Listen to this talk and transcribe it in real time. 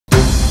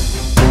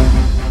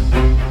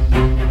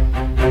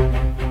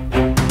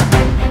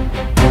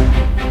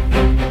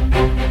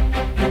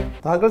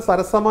താങ്കൾ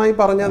സരസമായി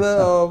പറഞ്ഞത്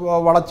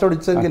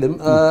വളച്ചൊടിച്ചെങ്കിലും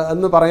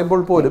എന്ന്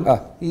പറയുമ്പോൾ പോലും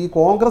ഈ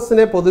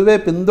കോൺഗ്രസിനെ പൊതുവെ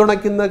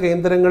പിന്തുണയ്ക്കുന്ന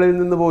കേന്ദ്രങ്ങളിൽ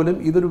നിന്ന് പോലും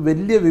ഇതൊരു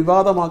വലിയ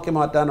വിവാദമാക്കി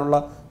മാറ്റാനുള്ള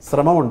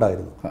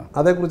ശ്രമമുണ്ടായിരുന്നു.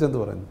 അതേക്കുറിച്ച് എന്ത്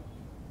പറയുന്നു?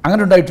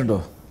 അങ്ങനെ ഉണ്ടായിട്ടുണ്ടോ?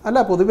 അല്ല,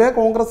 പൊതുവെ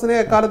കോൺഗ്രസിനെ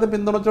എക്കാലത്ത്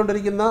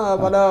പിന്തുണച്ചുകൊണ്ടിരിക്കുന്ന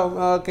പല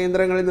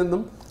കേന്ദ്രങ്ങളിൽ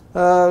നിന്നും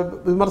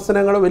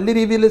വിമർശനങ്ങൾ, വലിയ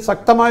രീതിയിൽ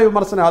ശക്തമായ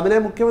വിമർശനം, അതിനെ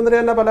മുഖ്യമന്ത്രി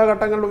തന്നെ പല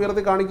ഘട്ടങ്ങളിൽ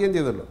ഉയർത്തി കാണിക്കുകയും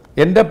ചെയ്തല്ലോ.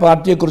 എൻ്റെ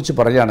പാർട്ടിയെക്കുറിച്ച്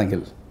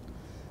പറയുകയാണെങ്കിൽ,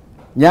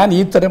 ഞാൻ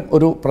ഈ തരം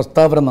ഒരു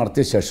പ്രസ്താവന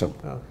നടത്തിയ ശേഷം,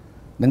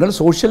 നിങ്ങൾ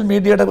സോഷ്യൽ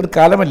മീഡിയയുടെ ഒരു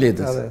കാലമല്ലേ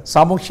ഇത്,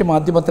 സാമൂഹ്യ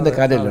മാധ്യമത്തിൻ്റെ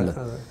കാലമല്ലേ,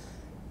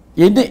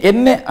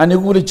 എന്നെ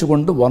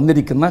അനുകൂലിച്ചുകൊണ്ട്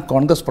വന്നിരിക്കുന്ന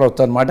കോൺഗ്രസ്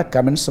പ്രവർത്തകന്മാരുടെ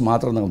കമൻസ്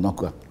മാത്രം നിങ്ങൾ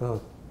നോക്കുക.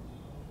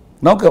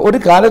 ഒരു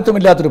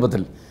കാലത്തുമില്ലാത്ത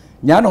രൂപത്തിൽ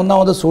ഞാൻ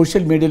ഒന്നാമത്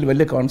സോഷ്യൽ മീഡിയയിൽ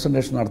വലിയ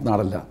കോൺസെൻട്രേഷൻ നടത്തുന്ന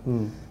ആളല്ല.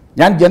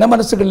 ഞാൻ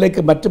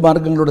ജനമനസ്സുകളിലേക്ക് മറ്റു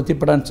മാർഗങ്ങളിലൂടെ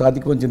എത്തിപ്പെടാൻ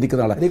സാധിക്കുമെന്ന്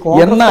ചിന്തിക്കുന്ന ആളാണ്.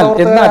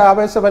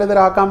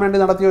 ആവേശഭരിതരാക്കാൻ വേണ്ടി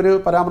നടത്തിയ ഒരു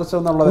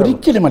പരാമർശം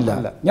ഒരിക്കലുമല്ല.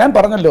 ഞാൻ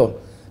പറഞ്ഞല്ലോ,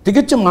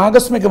 തികച്ചും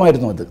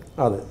ആകസ്മികമായിരുന്നു അത്.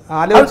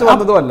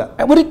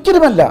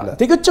 ഒരിക്കലുമല്ല,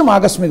 തികച്ചും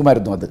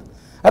ആകസ്മികമായിരുന്നു അത്.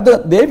 അത്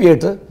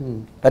ദേവിയായിട്ട്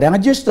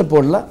രാജേഷിനെ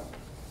പോലുള്ള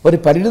ഒരു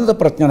പരിണിത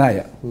പ്രജ്ഞനായ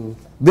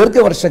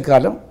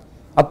ദീർഘവർഷക്കാലം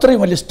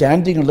അത്രയും വലിയ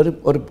സ്റ്റാൻഡിങ് ഉള്ളൊരു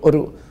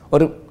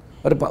ഒരു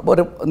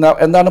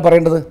എന്താണ്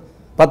പറയേണ്ടത്,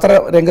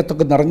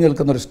 പത്രരംഗത്തൊക്കെ നിറഞ്ഞു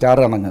നിൽക്കുന്ന ഒരു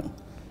സ്റ്റാറാണങ്ങ്.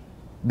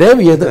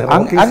 ദേവി ഏത്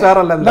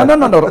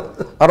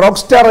റോക്ക്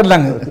സ്റ്റാർ അല്ല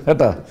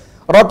കേട്ടോ,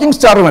 റോക്കിംഗ്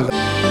സ്റ്റാറുമല്ല.